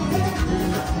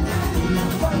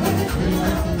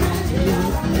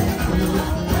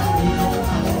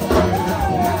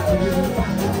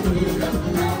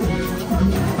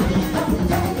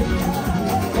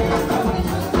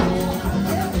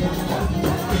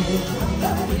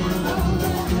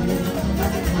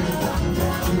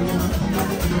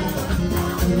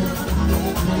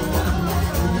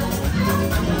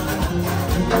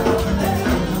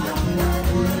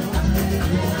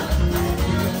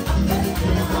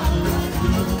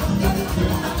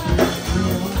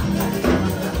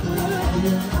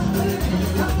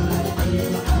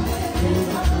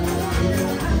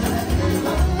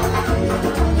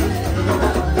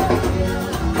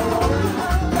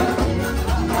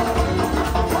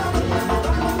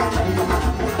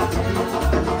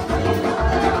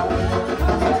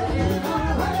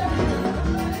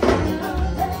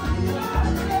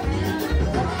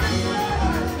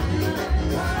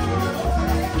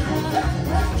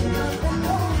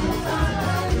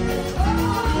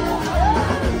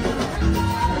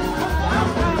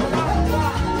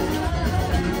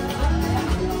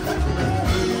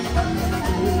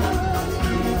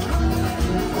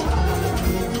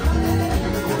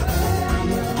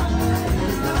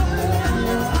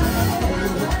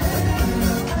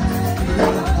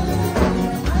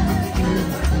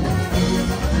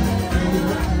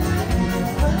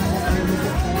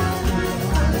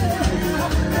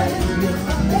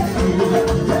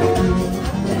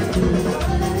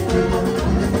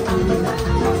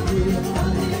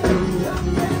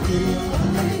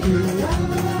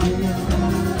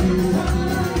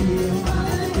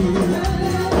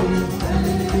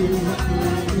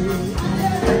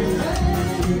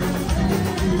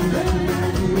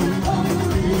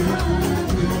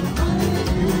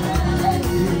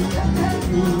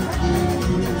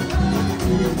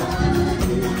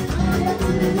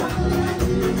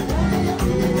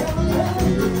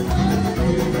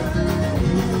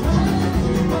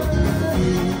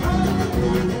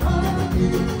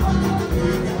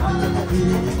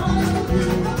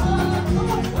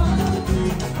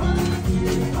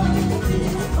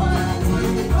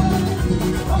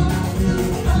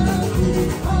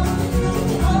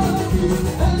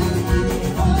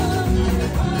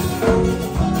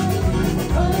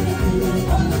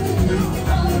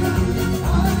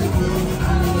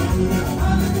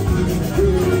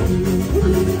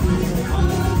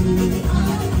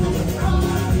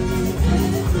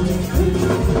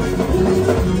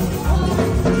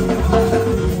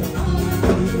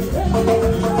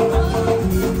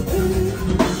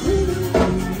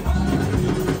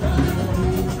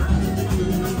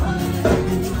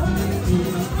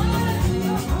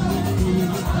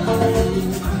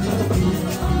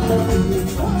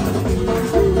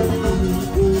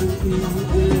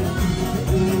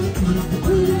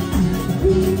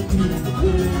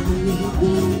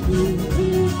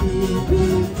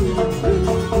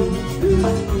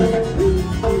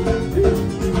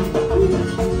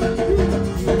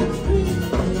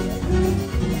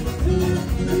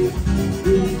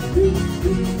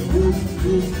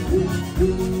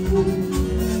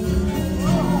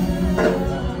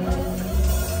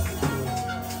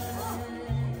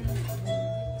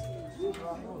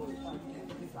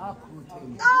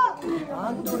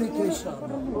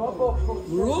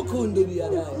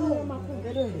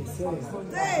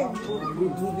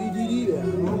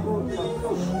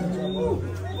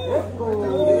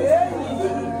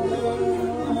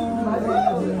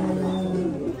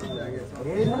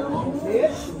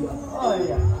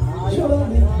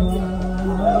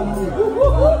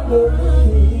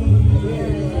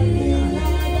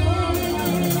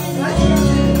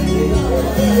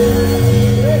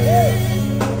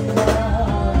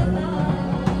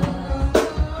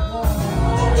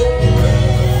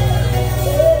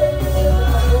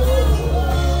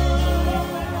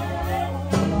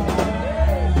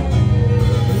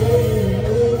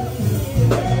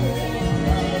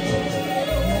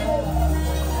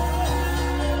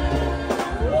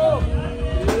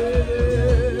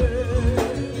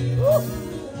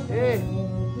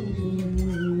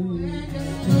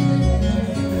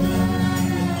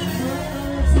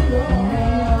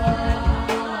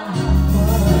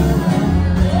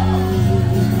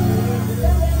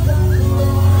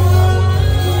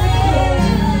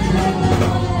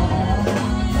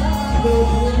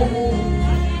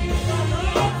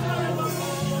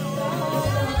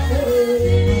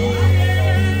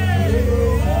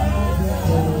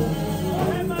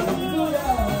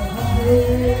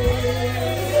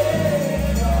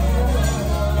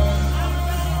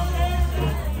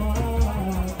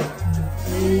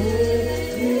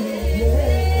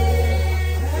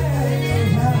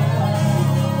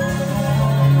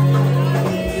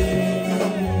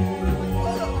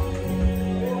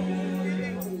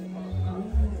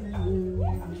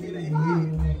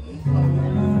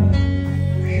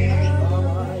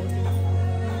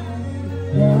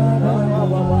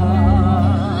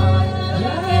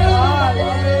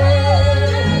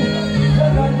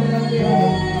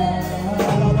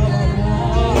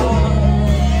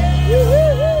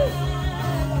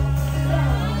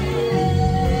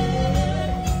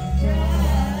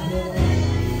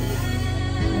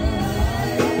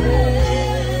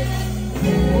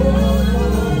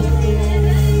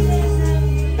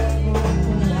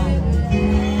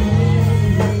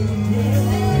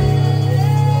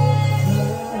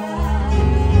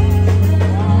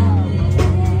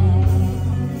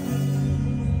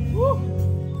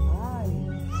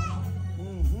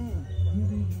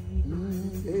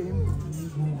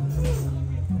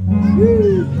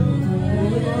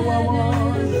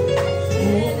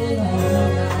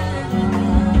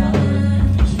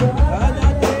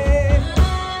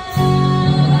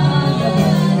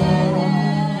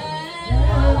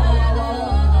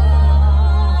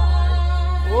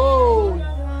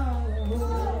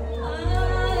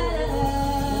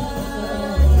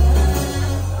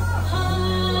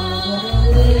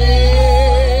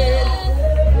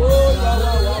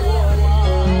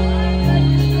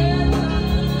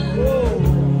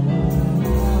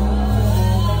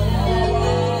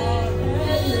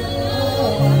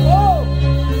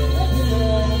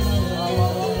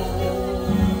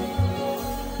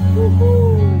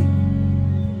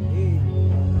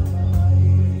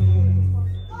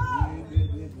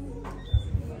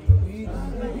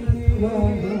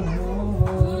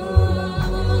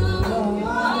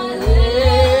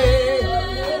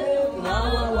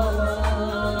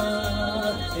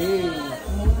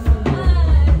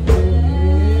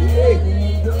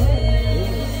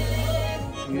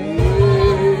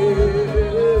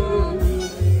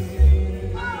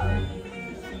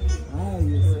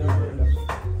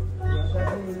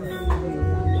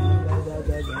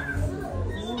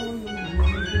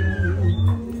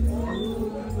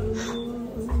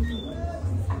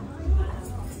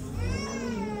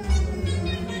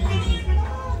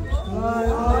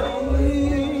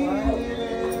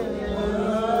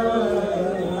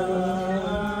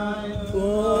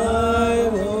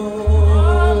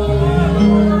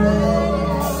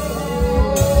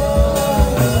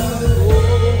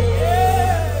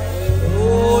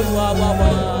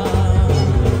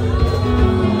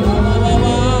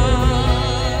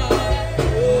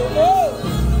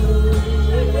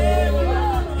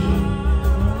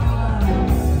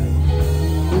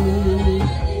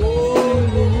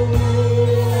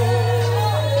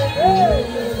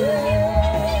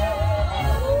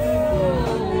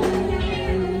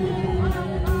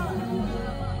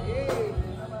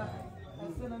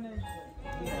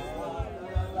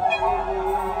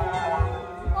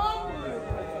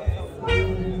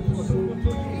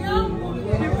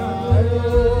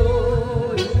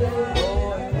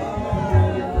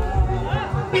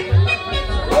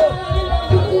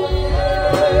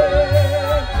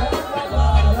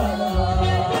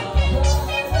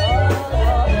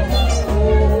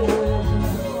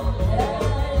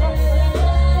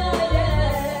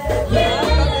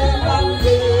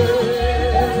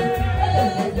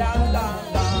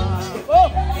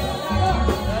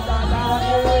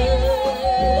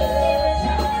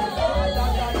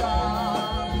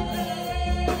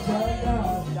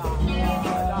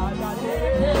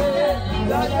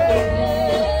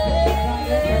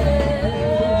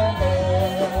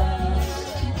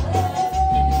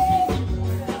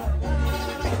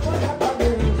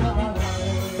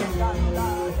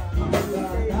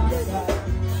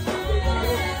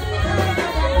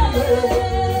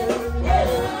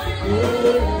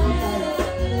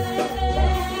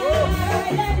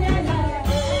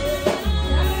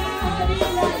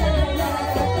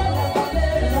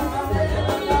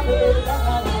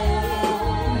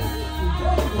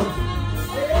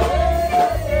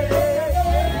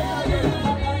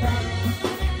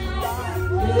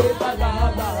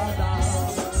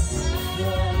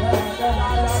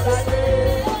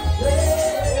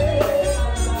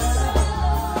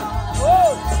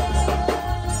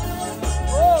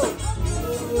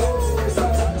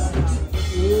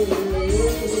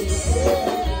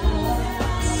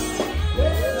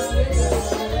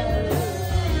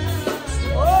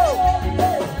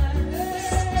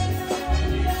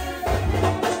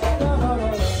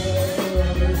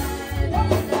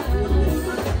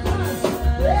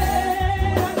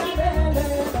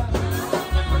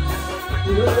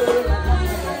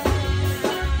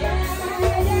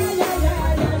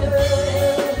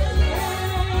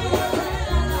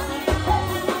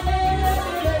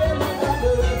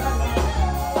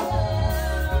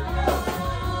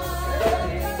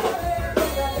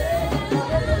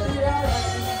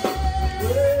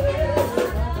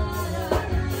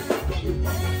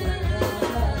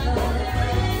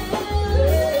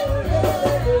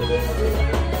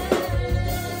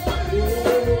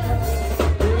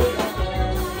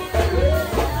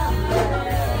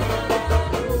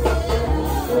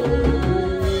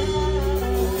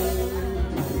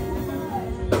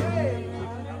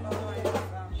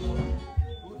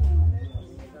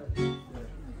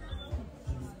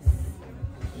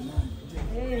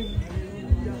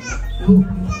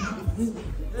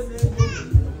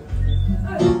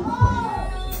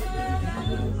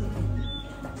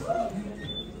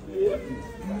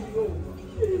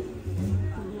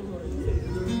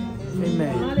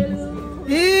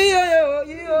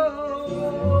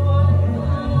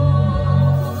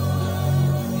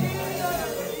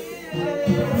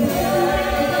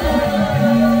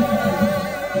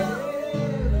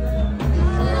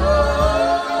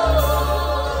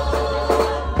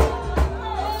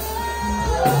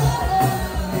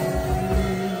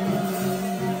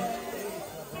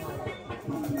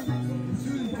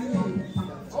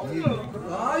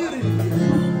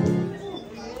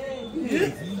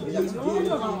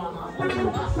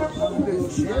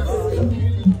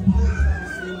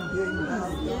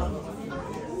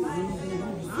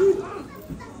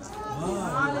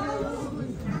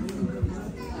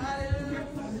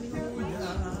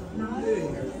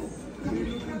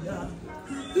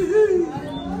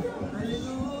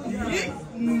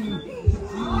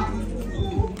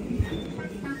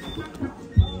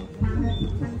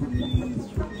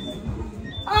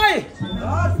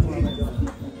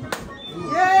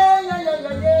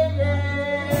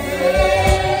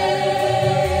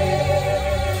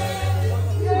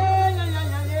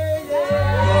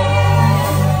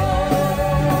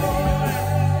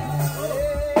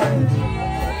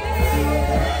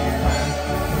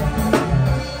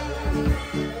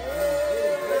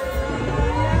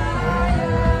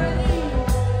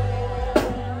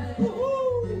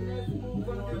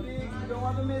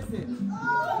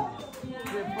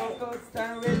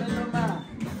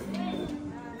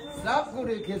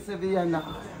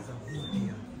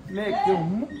 Make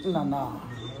you nana.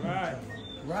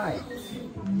 Right.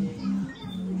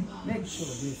 Make sure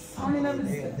this. I mean,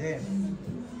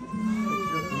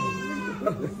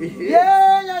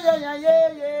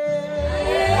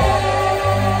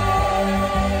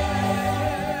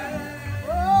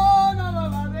 Oh, no,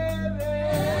 my baby.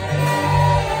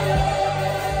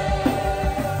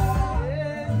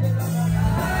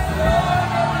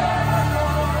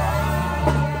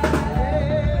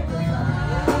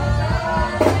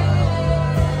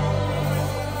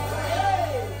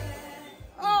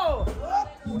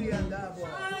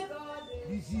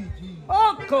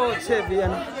 Oh, coach,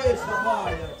 Savanna.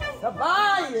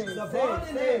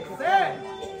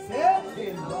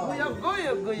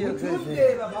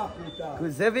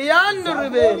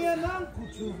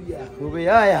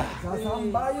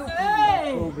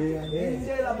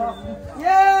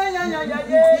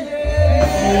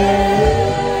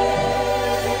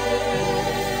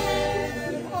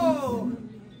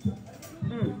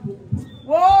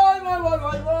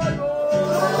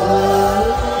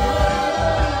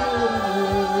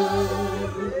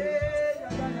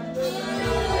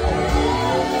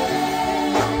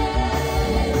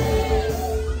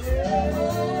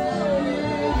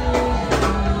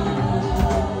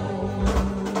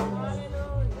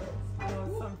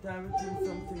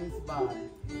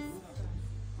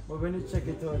 But when you check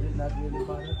it out, it's not really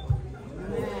bad at all.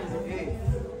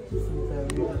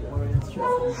 Sometimes you get more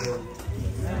stressful.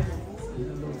 In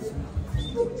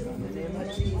the name of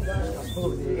Jesus,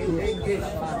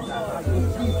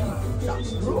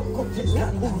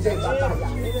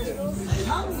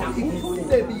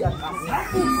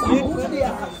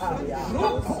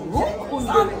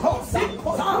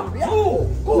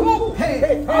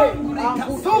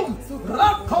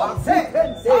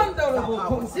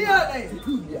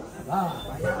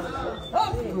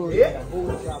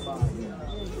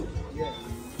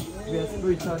 we are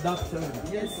spiritual doctor.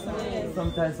 Yes, sir.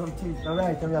 Sometimes some things are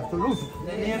right and we have to lose it. In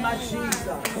the name of Jesus.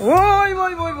 Boy,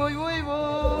 boy, boy, boy, boy,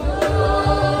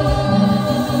 boy.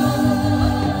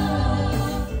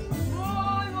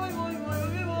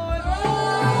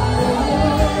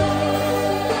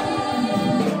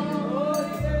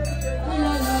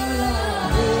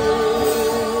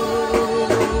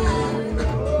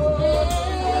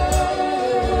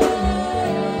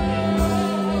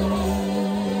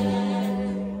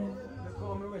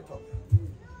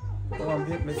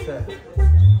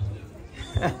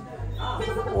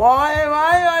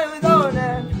 Why we doing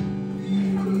that?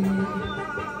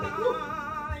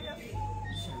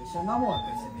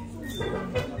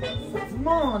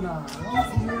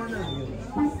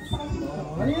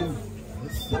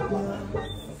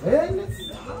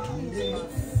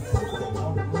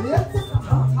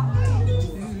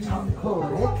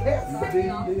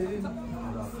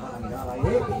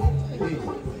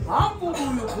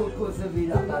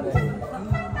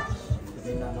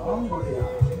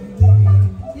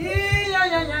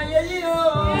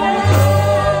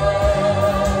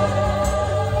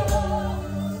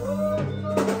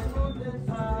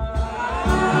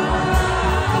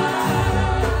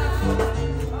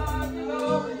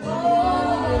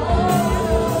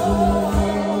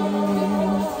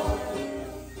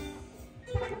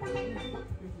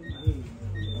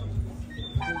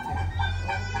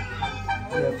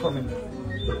 coming.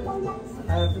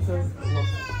 I have to say,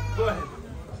 go ahead.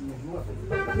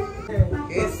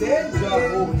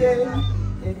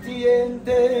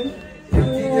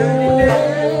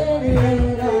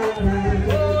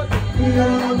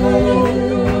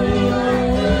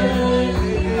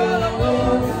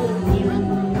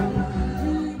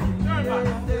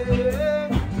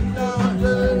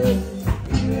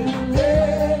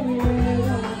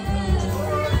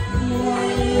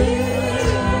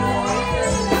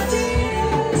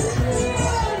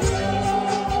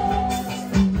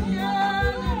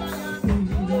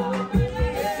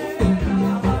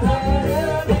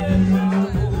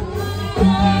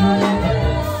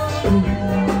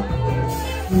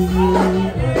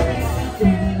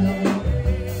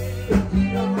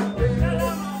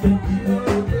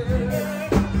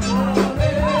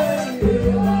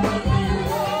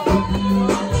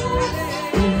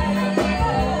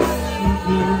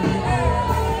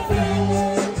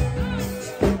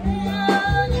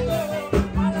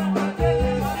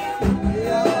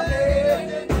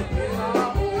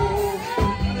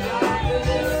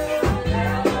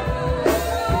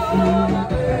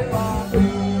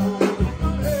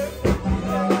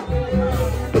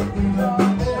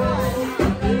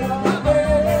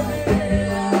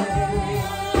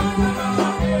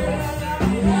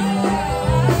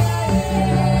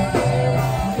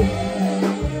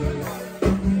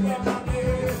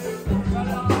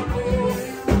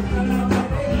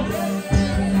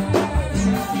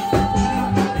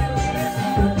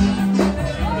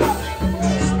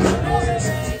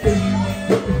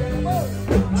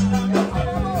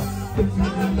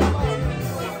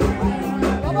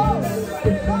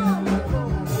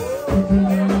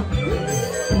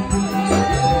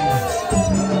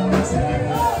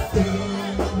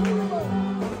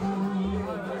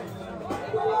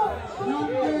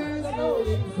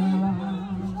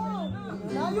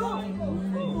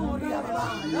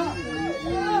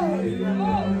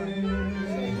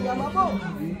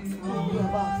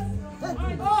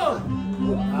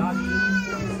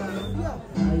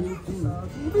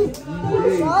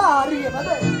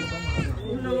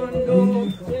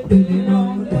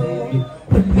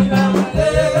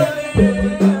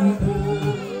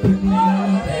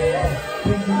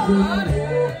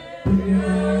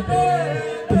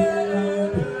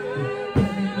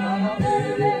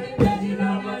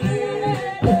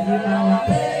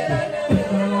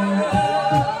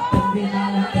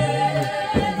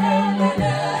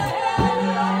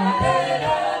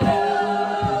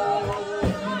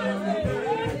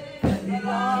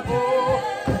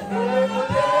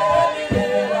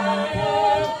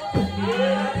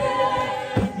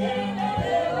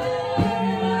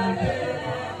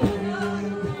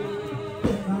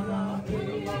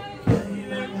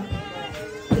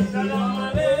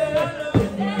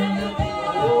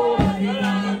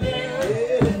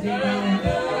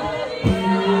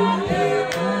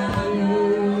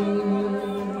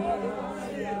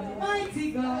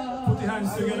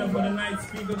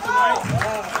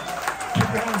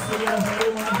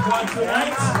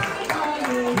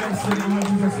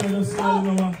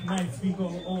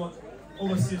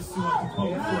 Over Sisu to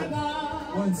come forth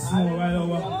once more right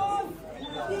over.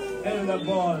 Elder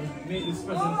Ball made this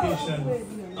presentation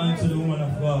unto the woman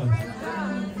of God.